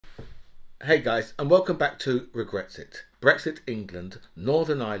Hey guys, and welcome back to Brexit. Brexit England,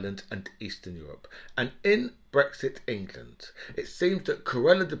 Northern Ireland and Eastern Europe. And in Brexit England, it seems that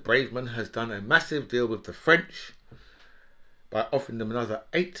Corella de Braveman has done a massive deal with the French by offering them another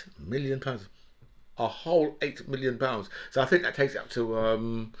 £8 million. A whole £8 million. So I think that takes it up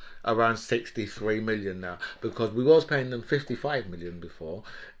to around 63 million now, because we was paying them 55 million before,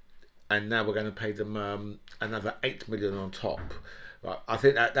 and now we're going to pay them another 8 million on top. Right. I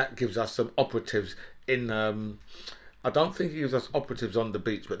think that gives us some operatives in. I don't think it gives us operatives on the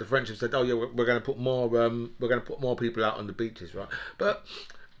beach, but the French have said, "Oh yeah, we're going to put more. We're going to put more people out on the beaches, right?" But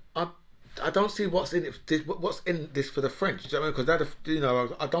I don't see what's in it. What's in this for the French? Do you know what I mean?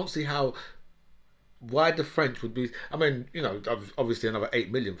 Because I don't see how. Why the French would be? I mean, obviously another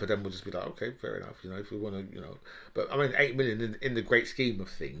 8 million for them would just be like, okay, fair enough. If we want to, but I mean, 8 million in the great scheme of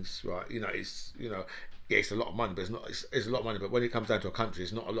things, right? It's yeah, it's a lot of money, but it's not. It's a lot of money, but when it comes down to a country,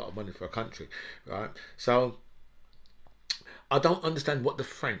 it's not a lot of money for a country, right? So I don't understand what the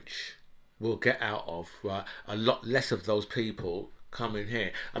French will get out of, right? A lot less of those people coming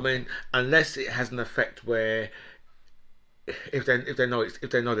here. I mean, unless it has an effect where if they know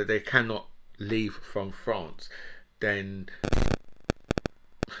that they cannot leave from France, then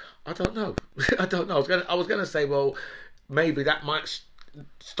I don't know. I don't know. I was gonna say, well, maybe that might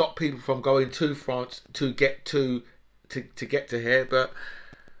stop people from going to France to get to get to here, but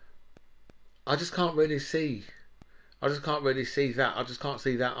I just can't really see. I just can't really see that. I just can't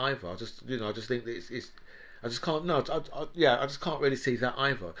see that either. I just think that it's I just can't. No, yeah, I just can't really see that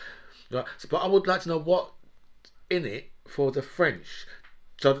either. Right? So, but I would like to know what in it for the French,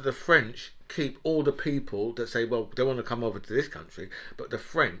 so that the French keep all the people that say, well, they want to come over to this country, but the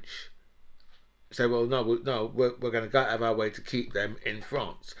French say, well, no, we're going to go out of our way to keep them in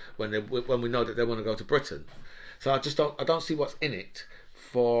France when we know that they want to go to Britain. So I don't see what's in it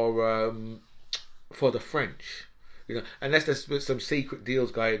for the French, unless there's some secret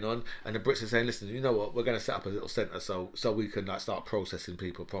deals going on, and the Brits are saying, listen, you know what, we're going to set up a little centre so we can start processing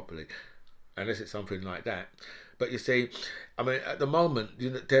people properly, unless it's something like that. But you see, I mean, at the moment,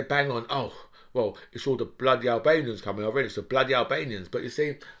 they're bang on, oh, well, it's all the bloody Albanians coming over, it's the bloody Albanians. But you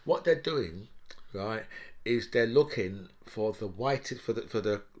see, what they're doing, right, is they're looking for the whitest, for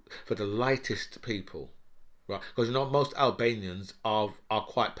the lightest people, right? Because most Albanians are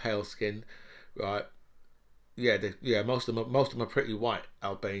quite pale skinned, right? Yeah, most of them are pretty white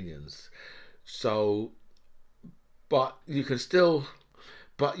Albanians. So, but you can still,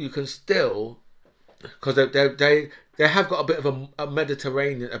 because they have got a bit of a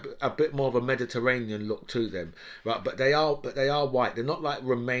Mediterranean, a bit more of a Mediterranean look to them, right? But they are white. They're not like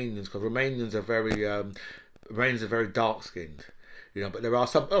Romanians, because Romanians are very dark skinned, But there are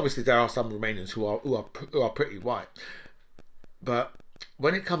some Romanians who are pretty white. But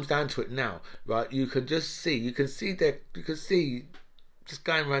when it comes down to it now, right? You can see just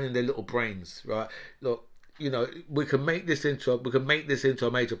going around in their little brains, right? Look. We can make this into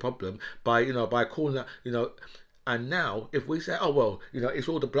a major problem by calling that, and now if we say, oh well, it's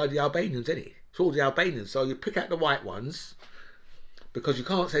all the bloody Albanians, isn't it? It's all the Albanians. So you pick out the white ones, because you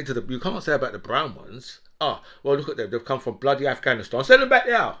can't say about the brown ones, oh well, look at them, they've come from bloody Afghanistan, send them back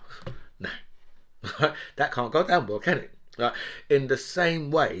there. No, that can't go down well, can it? Right? In the same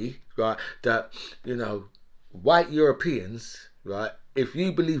way, right, that white Europeans, right, if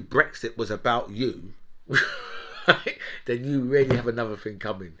you believe Brexit was about you, right, then you really have another thing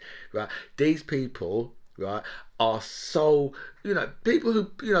coming, right? These people, right, are so people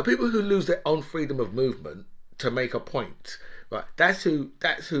who lose their own freedom of movement to make a point, right? That's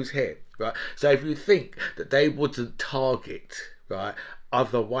who's here, right? So if you think that they wouldn't target, right,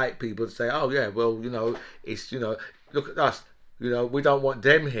 other white people to say, oh yeah, well, it's look at us, we don't want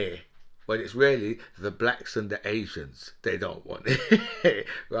them here. When it's really the blacks and the Asians they don't want it,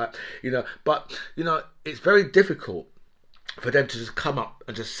 right? But it's very difficult for them to just come up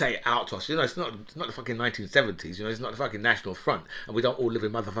and just say it out to us. It's not the fucking 1970s. It's not the fucking National Front, and we don't all live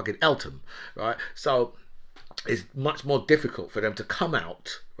in motherfucking Eltham, right? So it's much more difficult for them to come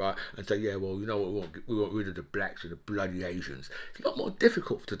out, right, and say, yeah, well, we want rid of the blacks and the bloody Asians. It's a lot more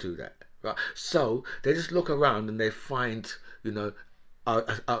difficult to do that, right? So they just look around and they find,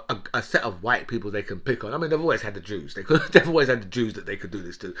 a set of white people they can pick on. I mean, they've always had the Jews. They've always had the Jews that they could do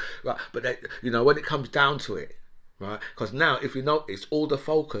this to, right? But when it comes down to it, right? Because now, if you notice, all the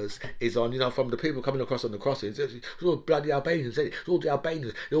focus is on, from the people coming across on the crossings. It's all bloody Albanians, isn't it? It's all the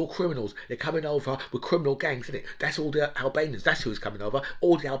Albanians. They're all criminals. They're coming over with criminal gangs, isn't it? That's all the Albanians. That's who's coming over.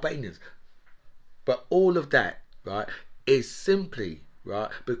 All the Albanians. But all of that, right, is simply right?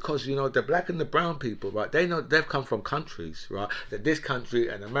 Because you know the black and the brown people, right? They know they've come from countries, right? That this country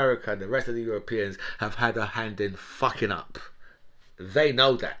and America and the rest of the Europeans have had a hand in fucking up. They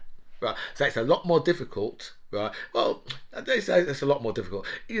know that, right? So it's a lot more difficult, right? Well, they say it's a lot more difficult.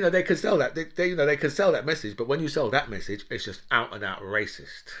 You know, they can sell that. They you know they can sell that message, but when you sell that message, it's just out and out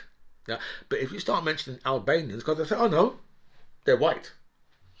racist. Yeah. But if you start mentioning Albanians, because they say, oh no, they're white.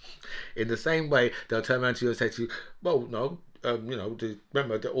 In the same way, they'll turn around to you and say to you, well, no, you know,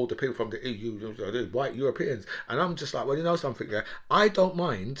 remember all the people from the EU, the white Europeans. And I'm just like, well, you know something there? I don't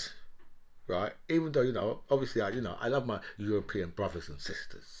mind, right? Even though, you know, obviously, I love my European brothers and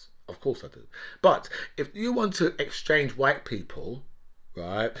sisters. Of course I do. But if you want to exchange white people,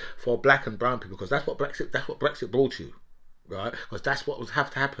 right, for black and brown people, because that's what Brexit brought you, right? Because that's what would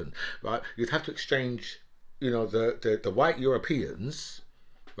have to happen, right? You'd have to exchange, you know, the white Europeans,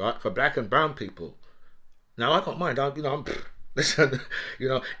 right, for black and brown people. Now I don't mind. Listen, you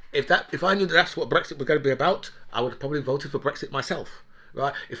know, if I knew that that's what Brexit was going to be about, I would have probably voted for Brexit myself.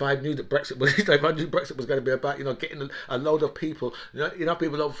 Right? If I knew that Brexit was, if I knew Brexit was going to be about, you know, getting a load of people, you know, enough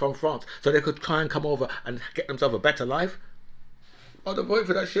people over from France, so they could try and come over and get themselves a better life, I'd have voted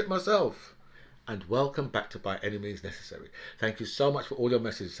for that shit myself. And welcome back to By Any Means Necessary. Thank you so much for all your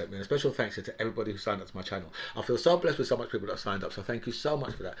messages sent me, and a special thanks to everybody who signed up to my channel. I feel so blessed with so much people that have signed up, so thank you so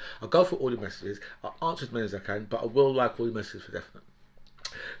much for that. I'll go through all your messages, I'll answer as many as I can, but I will like all your messages for definite.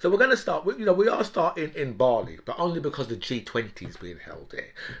 So we're going to start, you know, we are starting in Bali, but only because the G20 is being held there,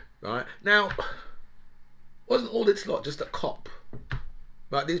 right? Now, wasn't all this lot just a COP?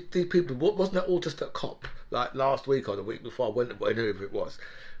 Right, these people, wasn't it all just a COP? Like last week or the week before, whenever it was,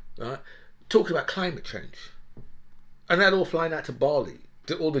 right? Talking about climate change. And they're all flying out to Bali,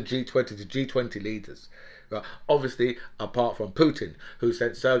 to all the G20 leaders. Right? Obviously, apart from Putin, who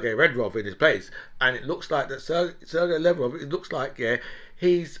sent Sergei Redrov in his place. And it looks like that Sergei Lavrov, it looks like, yeah,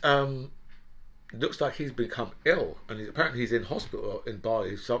 looks like he's become ill, and apparently he's in hospital in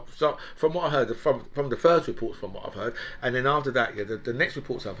Bali. So from what I heard, from the first reports, from what I've heard, and then after that, yeah, the next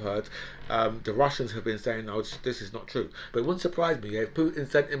reports I've heard, the Russians have been saying, no, this is not true. But it wouldn't surprise me if Putin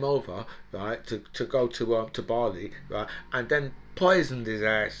sent him over, right, to go to Bali, right, and then poisoned his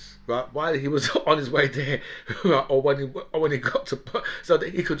ass, right, while he was on his way there, right, or when he got to, so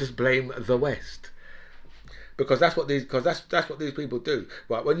that he could just blame the West. Because that's what these people do,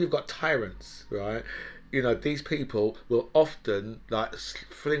 right? When you've got tyrants, right, you know, these people will often like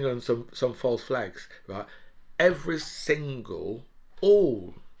fling on some false flags, right?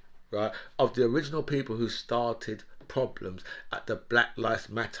 All right of the original people who started problems at the Black Lives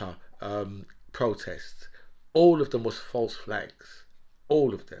Matter protests, all of them was false flags,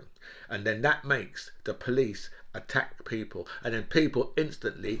 all of them, and then that makes the police attack people, and then people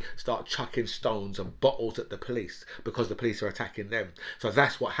instantly start chucking stones and bottles at the police because the police are attacking them. So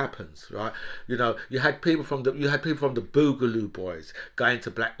that's what happens, right? You know, you had people from the Boogaloo Boys going to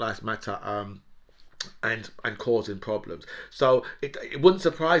Black Lives Matter and causing problems. So it wouldn't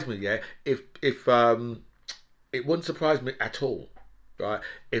surprise me, yeah, if it wouldn't surprise me at all, right,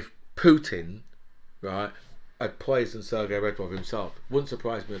 if Putin, right, had poisoned Sergei Redrov himself. Wouldn't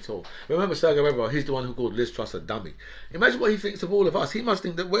surprise me at all. Remember Sergei Redrov, he's the one who called Liz Truss a dummy. Imagine what he thinks of all of us. He must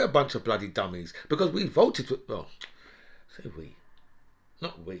think that we're a bunch of bloody dummies because we voted for, well, say we,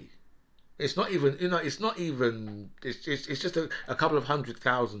 not we. It's not even, you know, it's just a couple of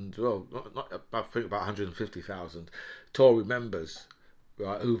 100,000, well, I think about 150,000 Tory members,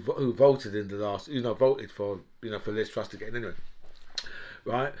 right, who voted in the last, you know, voted for, you know, for Liz Truss to get in anyway.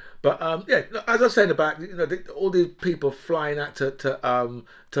 Right, but yeah, as I was saying about, you know, all these people flying out to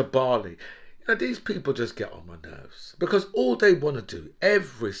Bali, you know, these people just get on my nerves because all they want to do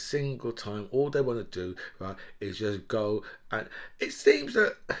every single time, all they want to do, right, is just go, and it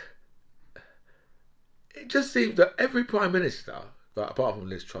just seems that every prime minister, right, apart from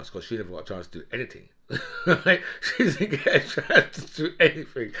Liz Truss, because she never got a chance to do anything. Right? She didn't get a chance to do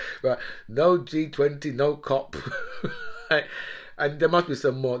anything. Right? No G20, no COP. Right? And there must be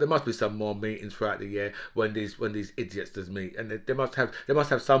some more. There must be some more meetings throughout the year when these idiots does meet. And they must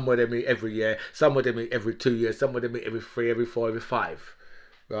have somewhere they meet every year, somewhere they meet every 2 years, somewhere they meet every 3, every 4, every 5.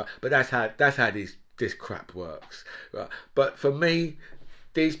 Right? But that's how this crap works. Right? But for me,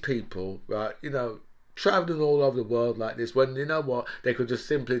 these people, right, you know, traveling all over the world like this, when you know what, they could just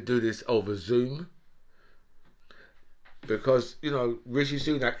simply do this over Zoom. Because, you know, Rishi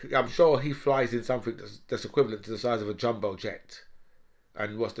Sunak, I'm sure he flies in something that's equivalent to the size of a jumbo jet.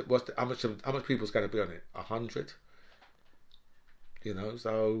 And how much people's going to be on it? 100. You know,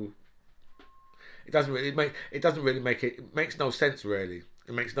 so it doesn't really make it makes no sense really.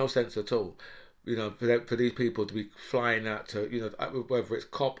 It makes no sense at all. You know, for these people to be flying out to, you know, whether it's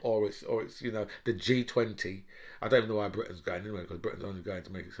COP or it's you know, the G20. I don't even know why Britain's going anyway, because Britain's only going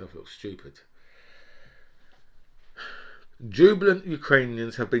to make itself look stupid. Jubilant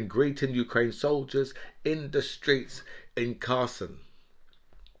Ukrainians have been greeting Ukraine soldiers in the streets in Kherson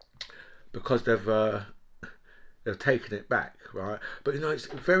because they've taken it back, right? But you know, it's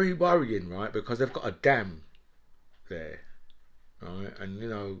very worrying, right? Because they've got a dam there, right? And you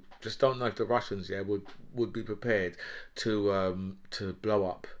know, just don't know if the Russians, yeah, would be prepared to blow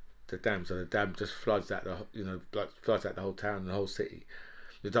up the dam, so the dam just floods out floods out the whole town and the whole city.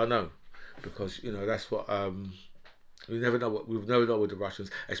 You don't know, because you know that's what we never know with the Russians,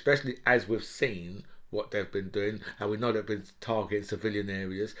 especially as we've seen what they've been doing, and we know they've been targeting civilian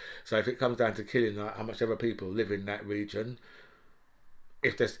areas. So if it comes down to killing how much ever people live in that region,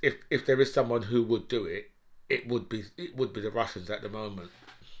 if there is someone who would do it, it would be the Russians at the moment.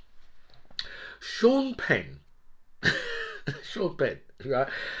 Sean Penn, right,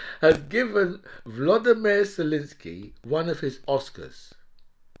 has given Vladimir Zelensky one of his Oscars,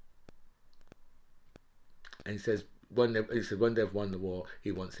 and he says when they've won the war,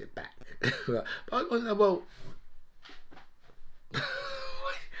 he wants it back. But I wonder, well,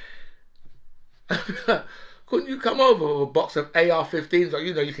 couldn't you come over with a box of AR-15s? Like,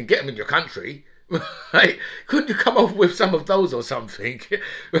 you know, you can get them in your country. Right? Couldn't you come over with some of those or something?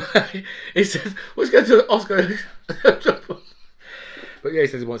 Right? He says, what's going to the Oscar? But yeah, he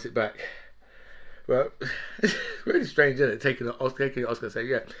says he wants it back. Well, it's really strange, isn't it? Taking an Oscar and saying,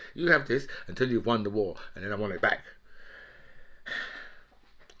 yeah, you have this until you've won the war, and then I want it back.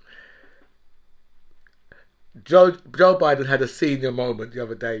 Joe Biden had a senior moment the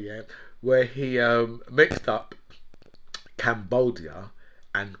other day, yeah, where he mixed up Cambodia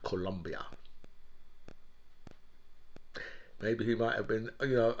and Colombia. Maybe he might have been,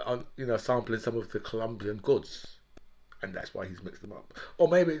 sampling some of the Colombian goods, and that's why he's mixed them up. Or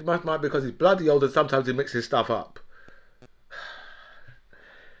maybe it might be because he's bloody old and sometimes he mixes stuff up.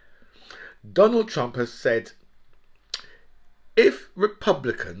 Donald Trump has said, if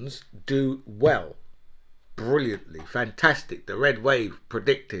Republicans do well, brilliantly, fantastic, the red wave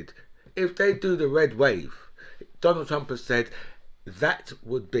predicted, if they do the red wave, Donald Trump has said that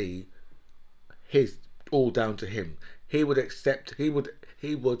would be all down to him. He would accept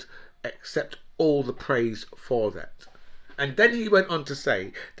all the praise for that. And then he went on to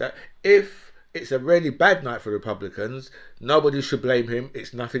say that if it's a really bad night for Republicans, nobody should blame him.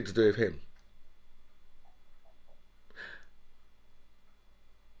 It's nothing to do with him.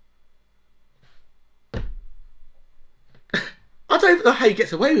 I don't even know how he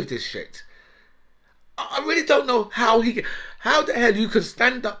gets away with this shit. I really don't know how the hell you can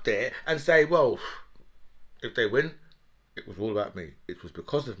stand up there and say, well, if they win, it was all about me. It was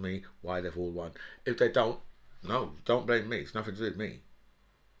because of me why they've all won. If they don't, no, don't blame me. It's nothing to do with me.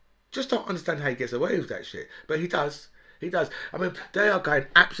 Just don't understand how he gets away with that shit. But he does. He does. I mean, they are going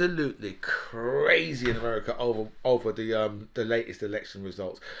absolutely crazy in America over the latest election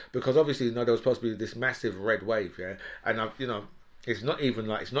results, because obviously, you know, there was supposed to be this massive red wave, yeah, and it's not even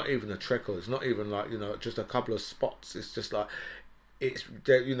a trickle. It's not even like, you know, just a couple of spots. It's just like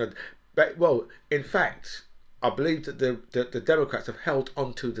but, well, in fact, I believe that the Democrats have held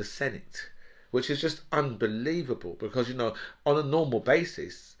onto the Senate, which is just unbelievable, because, you know, on a normal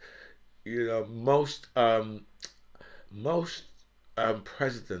basis, you know, most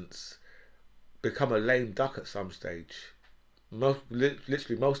presidents become a lame duck at some stage.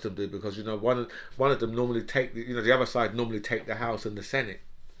 Literally most of them do, because, you know, one of them normally the other side normally take the House and the Senate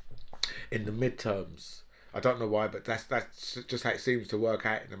in the midterms. I don't know why, but that's just how it seems to work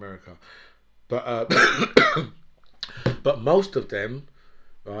out in America. But but most of them,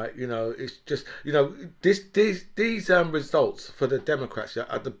 right, you know, it's just, you know, these results for the Democrats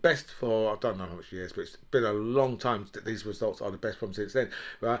are the best for, I don't know how much years, but it's been a long time that these results are the best from since then,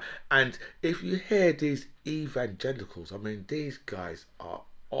 right? And if you hear these evangelicals, I mean, these guys are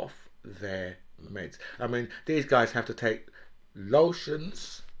off their meds. I mean, these guys have to take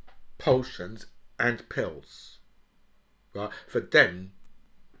lotions, potions, and pills, right, for them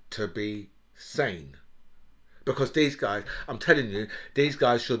to be sane. Because these guys, I'm telling you, these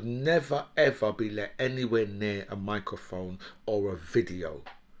guys should never ever be let anywhere near a microphone or a video.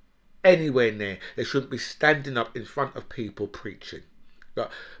 Anywhere near. They shouldn't be standing up in front of people preaching. Right?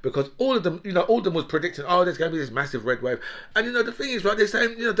 Because all of them was predicting, oh, there's going to be this massive red wave. And, you know, the thing is, right, they're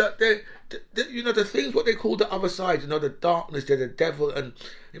saying, you know, that the things, what they call the other side, you know, the darkness, they're the devil, and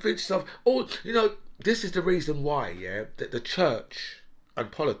you think to yourself, oh, you know, this is the reason why, yeah, that the church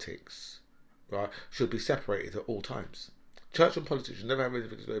and politics, right, should be separated at all times. Church and politics should never have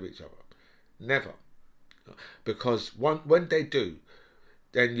anything to do with each other. Never. Because when they do,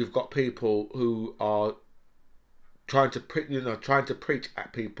 then you've got people who are trying to trying to preach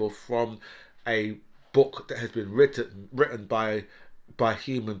at people from a book that has been written by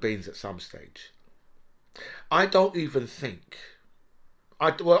human beings at some stage. I don't even think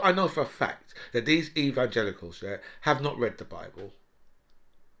I know for a fact that these evangelicals have not read the Bible.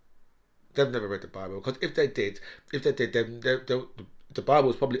 They've never read the Bible, because if they did, then the Bible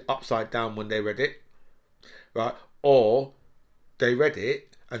was probably upside down when they read it, right? Or they read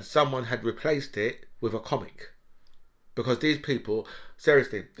it and someone had replaced it with a comic. Because these people,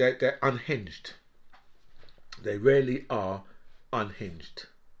 seriously, they're unhinged. They really are unhinged.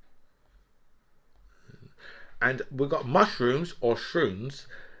 And we've got mushrooms or shrooms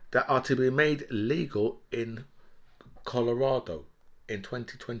that are to be made legal in Colorado in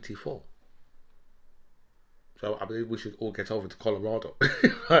 2024. So I believe we should all get over to Colorado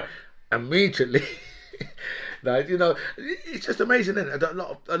immediately. Now, it's just amazing, isn't it?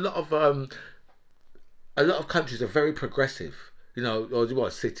 A lot of countries are very progressive.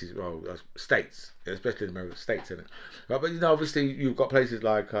 Or cities, states, especially in American states, isn't it? But obviously you've got places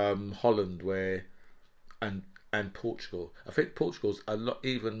like Holland and Portugal. I think Portugal's a lot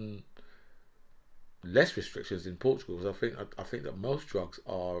even less restrictions in Portugal. Because I think that most drugs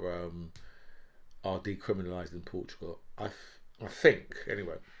are decriminalised in Portugal. I think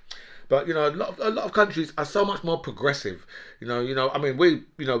anyway. But a lot of countries are so much more progressive. I mean,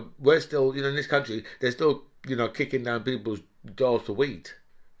 we're still in this country. They're still kicking down people's doors for weed.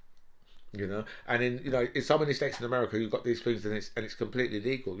 And in so many states in America, you've got these things, and it's completely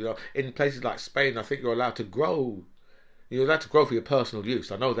legal. In places like Spain, I think you're allowed to grow. You're allowed to grow for your personal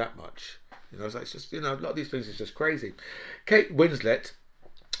use. I know that much. So it's just a lot of these things is just crazy. Kate Winslet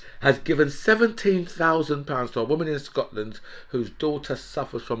has given £17,000 to a woman in Scotland whose daughter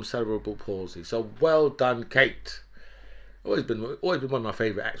suffers from cerebral palsy. So well done, Kate. Always been one of my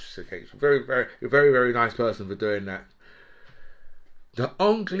favourite actresses, Kate. Very, very, very nice person for doing that. The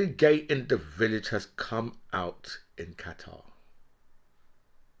only gay in the village has come out in Qatar.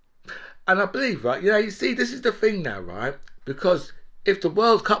 And I believe, right, you see, this is the thing now, right? Because if the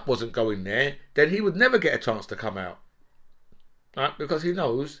World Cup wasn't going there, then he would never get a chance to come out. Right? Because he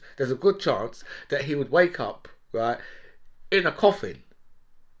knows there's a good chance that he would wake up, right, in a coffin.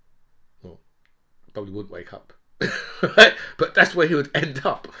 Well, probably wouldn't wake up. Right? But that's where he would end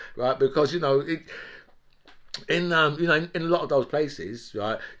up, right? Because, in a lot of those places,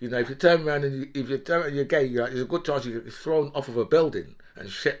 right, if you turn around and you're gay, there's a good chance you get thrown off of a building and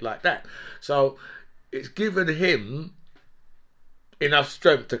shit like that. So it's given him enough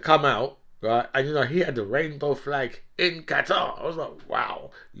strength to come out, right? And he had the rainbow flag in Qatar. I was like,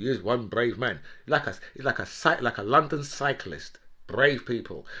 wow, he is one brave man. He's like a London cyclist. Brave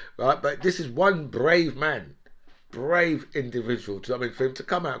people, right? But this is one brave man. Brave individual, for him to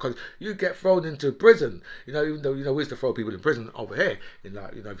come out, because you get thrown into prison, even though we used to throw people in prison over here, if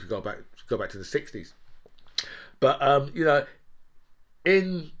you go back to the 60s. But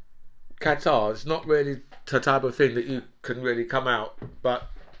in Qatar, it's not really the type of thing that you can really come out, but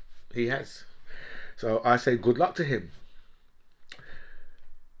he has. So I say good luck to him.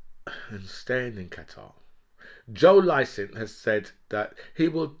 And staying in Qatar, Joe Lycett has said that he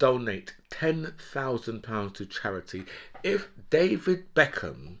will donate £10,000 to charity if David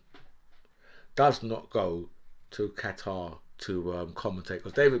Beckham does not go to Qatar to commentate.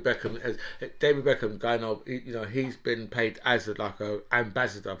 Because David Beckham, kind of, he's been paid as like an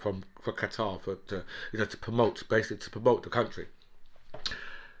ambassador for Qatar to promote the country.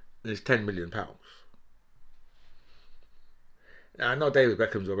 And it's £10 million. Now, I know David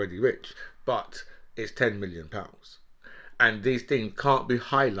Beckham's already rich, but it's £10 million. And these things can't be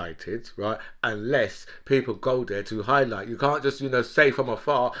highlighted, right, unless people go there to highlight. You can't just, say from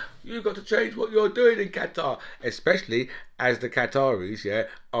afar, you've got to change what you're doing in Qatar. Especially as the Qataris,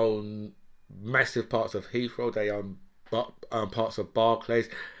 own massive parts of Heathrow, they own parts of Barclays.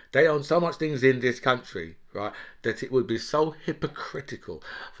 They own so much things in this country, right, that it would be so hypocritical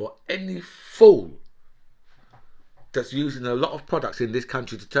for any fool that's using a lot of products in this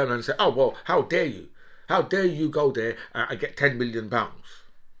country to turn around and say, oh, well, how dare you? How dare you go there and get £10 million?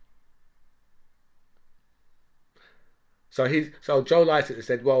 So Joe Lycett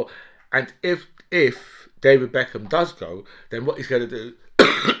said, well, and if David Beckham does go, then what he's going to do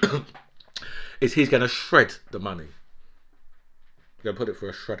is he's going to shred the money. He's going to put it for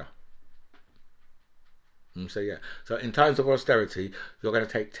a shredder. And so in times of austerity, you're going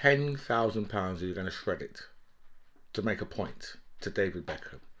to take £10,000 and you're going to shred it to make a point to David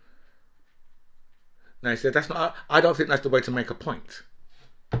Beckham. Now he said, I don't think that's the way to make a point.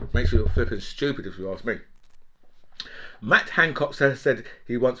 Makes you look flipping stupid if you ask me. Matt Hancock said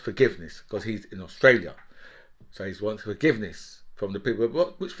he wants forgiveness because he's in Australia. So he wants forgiveness from the people.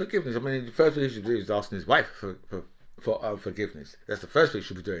 Which forgiveness? I mean, the first thing he should do is asking his wife for forgiveness. That's the first thing he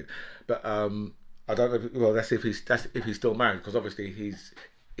should be doing. But I don't know. Well, that's if he's still married, because obviously he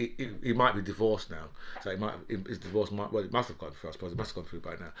might be divorced now. So his divorce it must have gone through. I suppose it must have gone through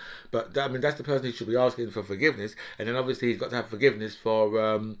by now. But I mean, that's the person he should be asking for forgiveness, and then obviously he's got to have forgiveness for.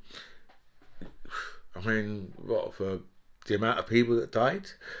 I mean, for the amount of people that died,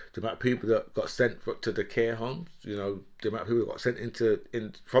 the amount of people that got sent to the care homes, the amount of people that got sent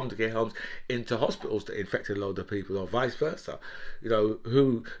from the care homes into hospitals that infected a load of people, or vice versa.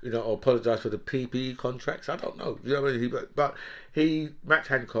 Who apologised for the PPE contracts. I don't know. You know what I mean? But Matt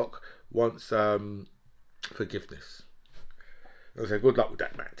Hancock wants forgiveness. I say good luck with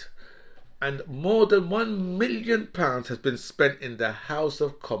that, Matt. And more than £1 million has been spent in the House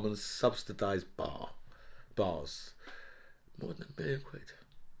of Commons subsidised bars. More than £1 million.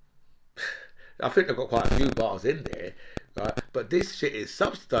 I think they've got quite a few bars in there, right? But this shit is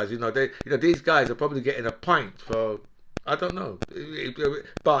subsidised. These guys are probably getting a pint for, I don't know,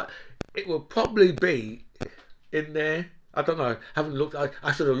 but it will probably be in there. I don't know. Haven't looked.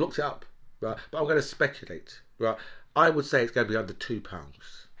 I should have looked it up, right? But I'm going to speculate, right? I would say it's going to be under £2,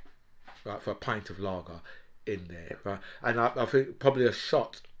 right, for a pint of lager in there, right? And I think probably a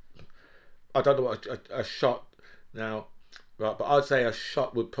shot. I don't know what a shot now. Right, but I'd say a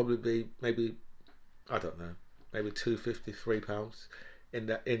shot would probably be maybe, I don't know, maybe £2.50, £3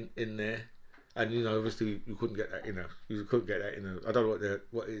 in there, and obviously you couldn't get that you couldn't get that I don't know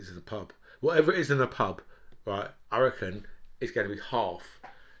what it is in a pub, whatever it is in a pub, right? I reckon it's going to be half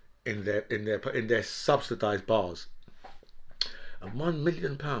in their subsidised bars, and £1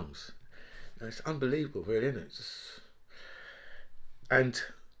 million, it's unbelievable, really, isn't it? And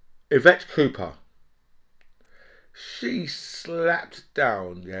Yvette Cooper. She slapped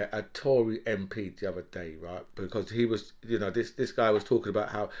down a Tory MP the other day, right? Because he was, this guy was talking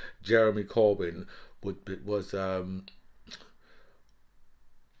about how Jeremy Corbyn was to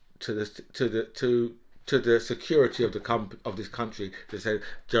the security of this country. They said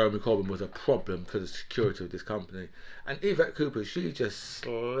Jeremy Corbyn was a problem for the security of this company, and Yvette Cooper, she just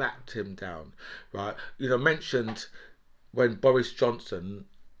slapped him down, right? Mentioned when Boris Johnson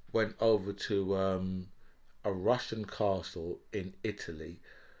went over to a Russian castle in Italy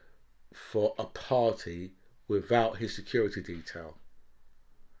for a party without his security detail.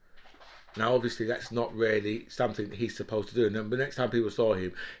 Now, obviously, that's not really something that he's supposed to do. And then the next time people saw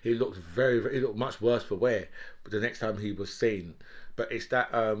him, he looked he looked much worse for wear. But the next time he was seen, but it's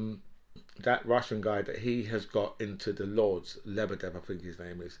that Russian guy that he has got into the Lords, Lebedev, I think his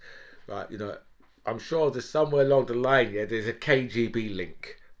name is, right? I'm sure there's somewhere along the line, there's a KGB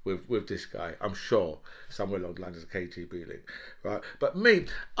link with this guy. I'm sure somewhere along the line there's a KGB link, right? But me,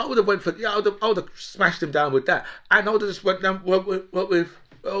 I would have went for, I would have smashed him down with that, and I would have just went down with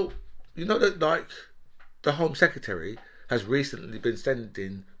that, like, the Home Secretary has recently been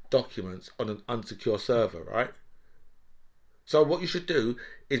sending documents on an unsecure server, right? So what you should do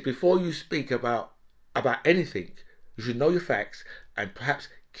is, before you speak about anything, you should know your facts and perhaps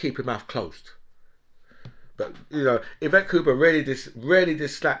keep your mouth closed. But Yvette Cooper really did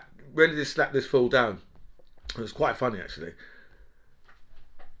slap this fool down. It was quite funny, actually.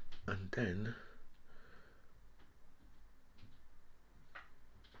 And then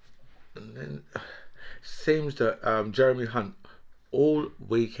seems that Jeremy Hunt all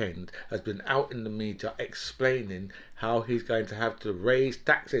weekend has been out in the media explaining how he's going to have to raise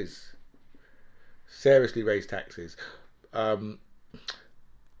taxes, seriously raise taxes.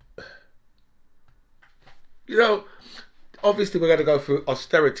 Obviously we're going to go through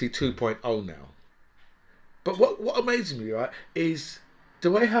austerity 2.0 now. But what amazes me, right, is the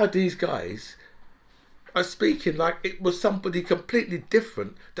way how these guys are speaking like it was somebody completely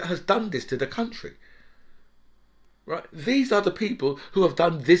different that has done this to the country. Right? These are the people who have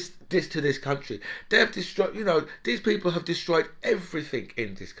done this to this country. They have destroyed, these people have destroyed everything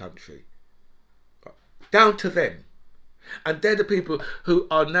in this country. Right? Down to them. And they're the people who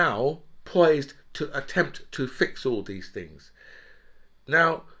are now poised to attempt to fix all these things.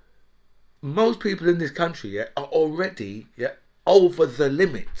 Now, most people in this country are already over the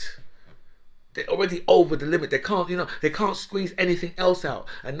limit. They're already over the limit. They can't squeeze anything else out.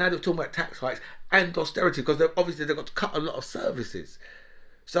 And now they're talking about tax hikes and austerity because they've got to cut a lot of services.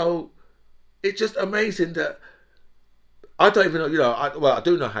 So it's just amazing that I don't even know. I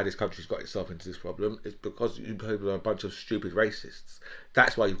do know how this country's got itself into this problem. It's because you people are a bunch of stupid racists.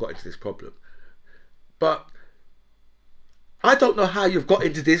 That's why you've got into this problem. But I don't know how you've got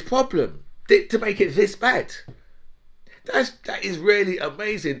into this problem to make it this bad. That is really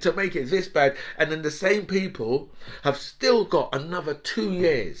amazing to make it this bad, and then the same people have still got another 2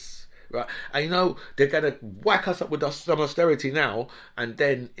 years, right? And you know they're gonna whack us up with some austerity now, and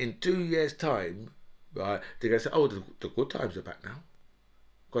then in 2 years' time, right? They're gonna say, "Oh, the good times are back now,"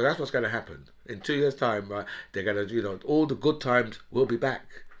 because that's what's gonna happen in 2 years' time, right? They're gonna, you know, all the good times will be back.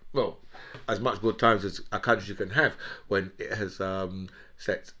 Well, as much good times as a country can have when it has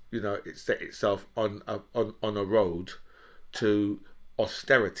set itself on a road to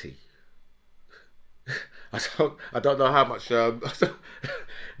austerity. I don't know how much.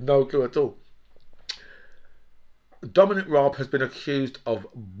 No clue at all. Dominic Raab has been accused of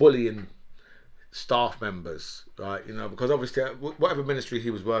bullying staff members, right? You know, because obviously whatever ministry he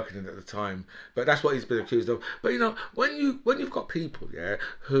was working in at the time, but that's what he's been accused of. But you know, when you've got people, yeah,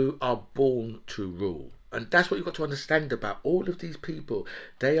 who are born to rule, and that's what you've got to understand about all of these people.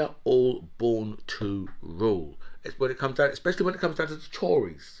 They are all born to rule. It's when it comes down, especially when it comes down to the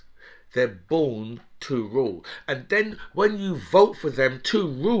Tories. They're born to rule. And then when you vote for them to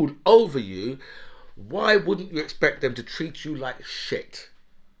rule over you, why wouldn't you expect them to treat you like shit?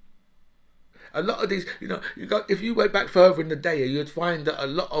 A lot of these, you know, if you went back further in the day, you'd find that a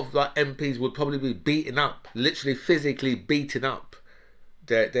lot of like MPs would probably be beating up, literally physically beating up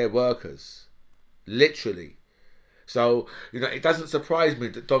their workers. Literally. So, you know, it doesn't surprise me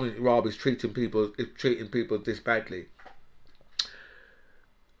that Dominic Raab is treating people this badly.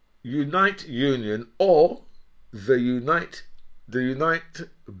 Unite Union, or the Union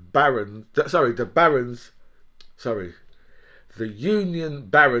Barons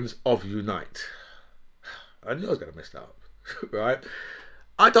of Unite. I knew I was going to mess that up, right?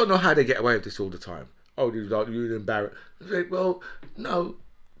 I don't know how they get away with this all the time. Oh, these are Union Barons. Well, no,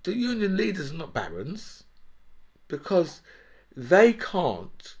 the union leaders are not barons, because they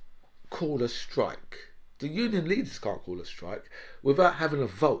can't call a strike. The union leaders can't call a strike without having a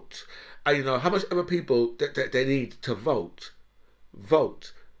vote. And you know how much other people that they need to vote.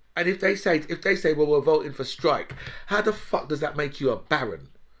 And if they say, well, we're voting for strike, how the fuck does that make you a baron?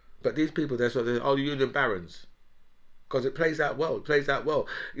 But these people, they're the union barons. Because it plays out well.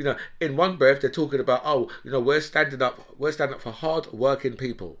 You know, in one breath, they're talking about, oh, you know, we're standing up for hard-working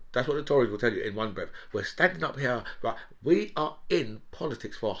people. That's what the Tories will tell you in one breath. We're standing up here, right? We are in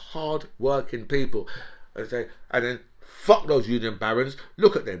politics for hard-working people. And then, fuck those union barons.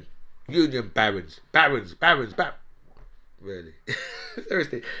 Look at them. Union barons. Really.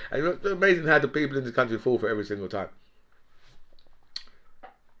 Seriously. And it's amazing how the people in this country fall for every single time.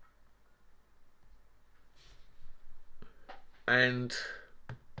 And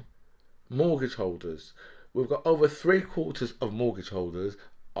mortgage holders. We've got over 3/4 of mortgage holders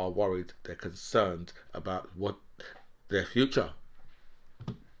are worried. They're concerned about what their future.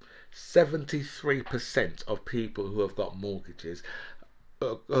 73% of people who have got mortgages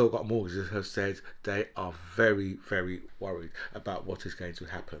have said they are very, very worried about what is going to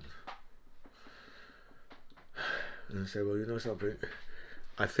happen. And I say, well, you know something?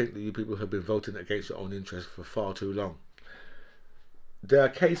 I think that you people have been voting against your own interests for far too long. There are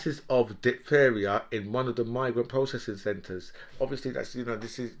cases of diphtheria in one of the migrant processing centres. Obviously, that's, you know,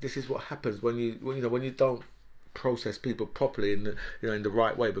 this is what happens when you don't process people properly in the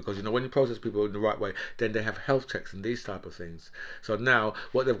right way, because you know when you process people in the right way, then they have health checks and these type of things. So now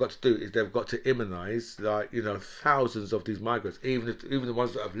what they've got to do is they've got to immunise, like, you know, thousands of these migrants, even the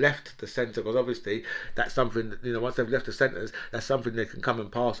ones that have left the centre, because obviously that's something that, you know, once they've left the centres, that's something they can come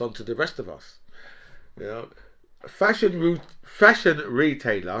and pass on to the rest of us. You know, fashion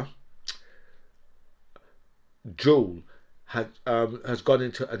retailer Jewel has gone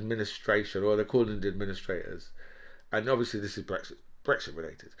into administration, or they're calling the administrators, and obviously this is Brexit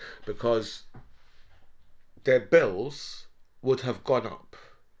related, because their bills would have gone up,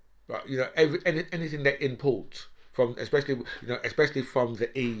 right? You know, anything they import from, especially from the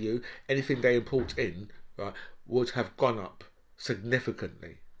EU, anything they import in, right, would have gone up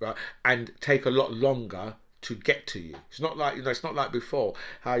significantly, right, and take a lot longer to get to you. It's not like, you know, it's not like before,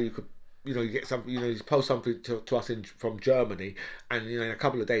 how you could, you know, you get something, you know, you post something to us from Germany, and you know, in a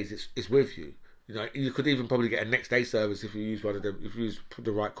couple of days it's with you. You know, you could even probably get a next day service if you use one of them, if you use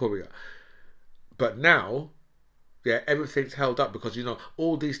the right courier. But now, yeah, everything's held up because, you know,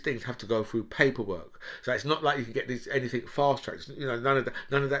 all these things have to go through paperwork. So it's not like you can get anything fast tracked. You know, none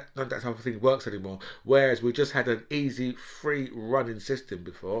of that type of thing works anymore. Whereas we just had an easy, free running system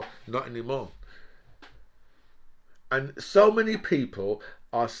before, not anymore. And so many people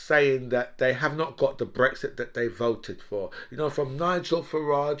are saying that they have not got the Brexit that they voted for. You know, from Nigel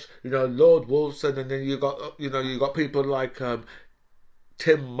Farage, you know, Lord Wolfson, and then you got people like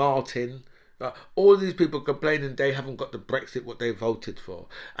Tim Martin. All these people complaining they haven't got the Brexit what they voted for.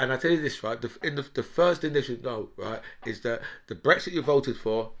 And I tell you this, right? The first thing they should know, right, is that the Brexit you voted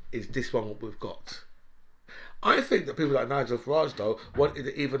for is this one what we've got. I think that people like Nigel Farage, though, wanted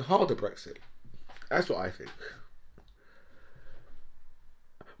an even harder Brexit. That's what I think.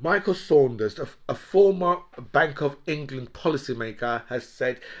 Michael Saunders, a former Bank of England policymaker, has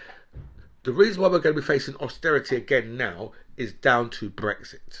said the reason why we're going to be facing austerity again now is down to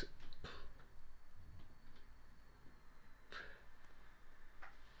Brexit.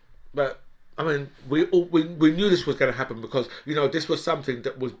 But I mean, we knew this was going to happen because, you know, this was something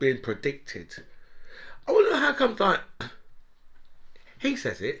that was being predicted. I wonder how come, like, he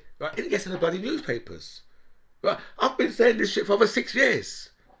says it, right? It gets in the bloody newspapers. Right? I've been saying this shit for over 6 years.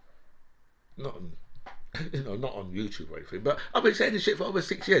 Not on, not on YouTube or anything, but I've been saying this shit for over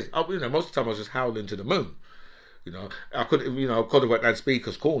 6 years. Most of the time I was just howling to the moon. I could have went down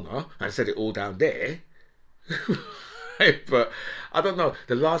Speaker's Corner and said it all down there. But I don't know.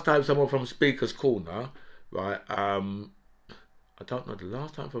 The last time someone from Speaker's Corner, right? I don't know. The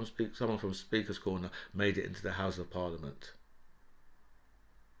last time someone from Speaker's Corner made it into the House of Parliament.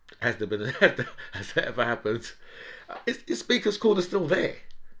 Has that ever happened? Is Speaker's Corner still there?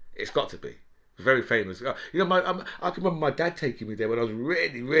 It's got to be. Very famous. I can remember my dad taking me there when I was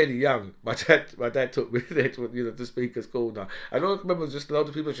really, really young. My dad took me there to the Speaker's Corner. And all I can remember was just a lot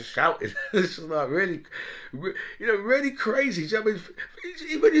of people just shouting. It's just like really crazy. Do you know what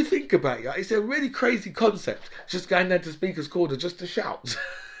I mean? When you think about it, it's a really crazy concept. Just going down to Speaker's Corner just to shout.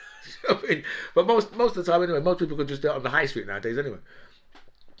 You know what I mean? But most of the time anyway, most people can just do it on the high street nowadays anyway.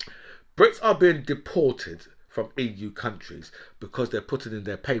 Brits are being deported from EU countries because they're putting in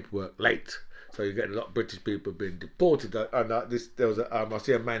their paperwork late. So you're getting a lot of British people being deported. I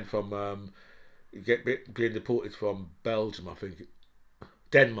see a man from being deported from Belgium, I think,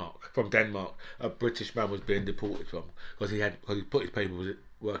 from Denmark. A British man was being deported from because he put his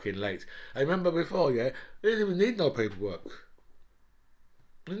paperwork in late. I remember before, yeah, they didn't even need no paperwork.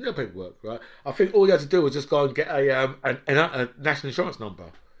 They didn't need no paperwork, right? I think all you had to do was just go and get a national insurance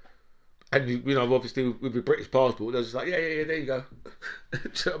number. And, obviously with your British passport, they're just like, yeah, there you go. Do you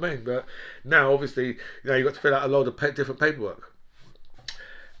know what I mean? But now, obviously, you've got to fill out a load of different paperwork.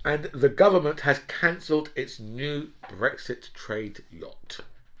 And the government has cancelled its new Brexit trade yacht.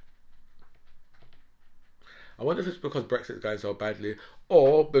 I wonder if it's because Brexit is going so badly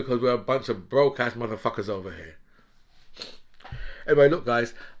or because we're a bunch of broke-ass motherfuckers over here. Anyway, look,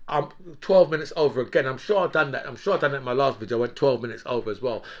 guys, I'm 12 minutes over again. I'm sure I've done that. In my last video. I went 12 minutes over as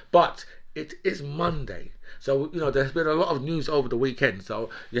well. But it is Monday. So, there's been a lot of news over the weekend. So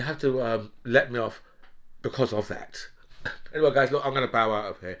you have to let me off because of that. Anyway, guys, look, I'm going to bow out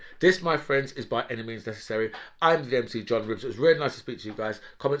of here. This, my friends, is By Any Means Necessary. I'm the MC John Ribs. It was really nice to speak to you guys.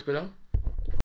 Comments below.